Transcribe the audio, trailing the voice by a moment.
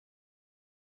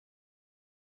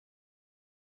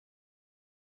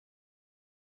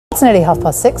It's nearly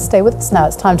 6:30. Stay with us now.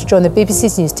 It's time to join the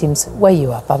BBC's news teams where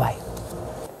you are. Bye-bye.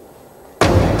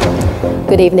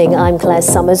 Good evening, I'm Claire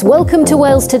Summers. Welcome to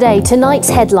Wales Today. Tonight's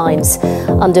headlines.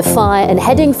 Under fire and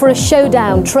heading for a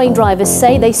showdown, train drivers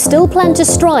say they still plan to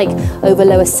strike over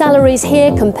lower salaries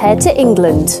here compared to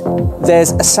England.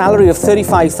 There's a salary of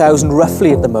 $35,000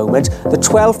 roughly at the moment. The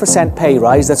 12% pay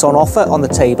rise that's on offer on the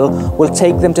table will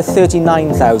take them to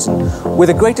 $39,000. With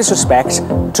the greatest respect,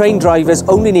 train drivers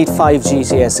only need 5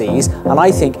 GCSEs, and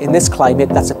I think in this climate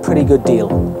that's a pretty good deal.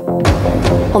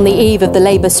 On the eve of the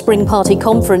Labour Spring Party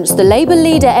conference, the Labour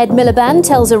leader Ed Miliband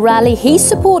tells a rally he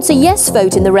supports a yes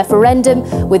vote in the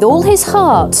referendum with all his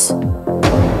heart.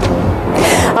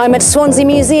 I'm at Swansea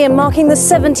Museum marking the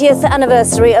 70th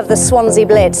anniversary of the Swansea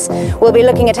Blitz. We'll be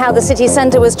looking at how the city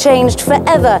centre was changed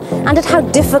forever and at how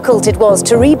difficult it was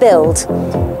to rebuild.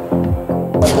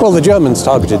 Well, the Germans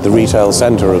targeted the retail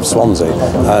centre of Swansea,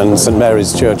 and St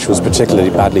Mary's Church was particularly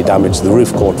badly damaged. The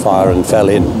roof caught fire and fell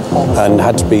in and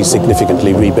had to be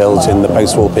significantly rebuilt in the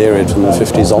post-war period from the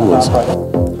 50s onwards.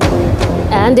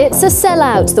 And it's a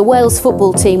sellout. The Wales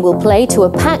football team will play to a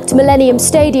packed Millennium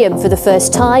Stadium for the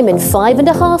first time in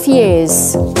 5.5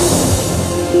 years.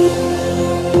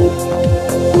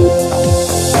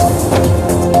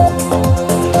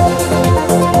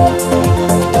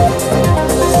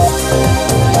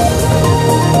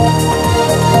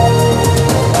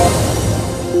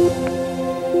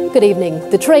 Good evening.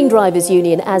 The train drivers'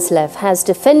 union ASLEF has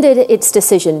defended its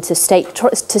decision to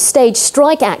stage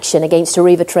strike action against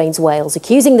Arriva Trains Wales,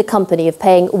 accusing the company of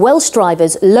paying Welsh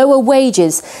drivers lower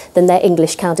wages than their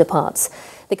English counterparts.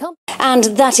 And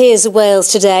that is Wales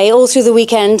Today. All through the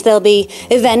weekend there'll be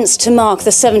events to mark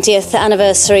the 70th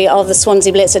anniversary of the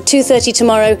Swansea Blitz. At 2:30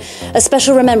 tomorrow, a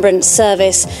special remembrance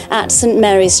service at St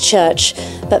Mary's Church.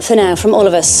 But for now, from all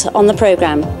of us on the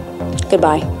programme,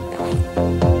 goodbye.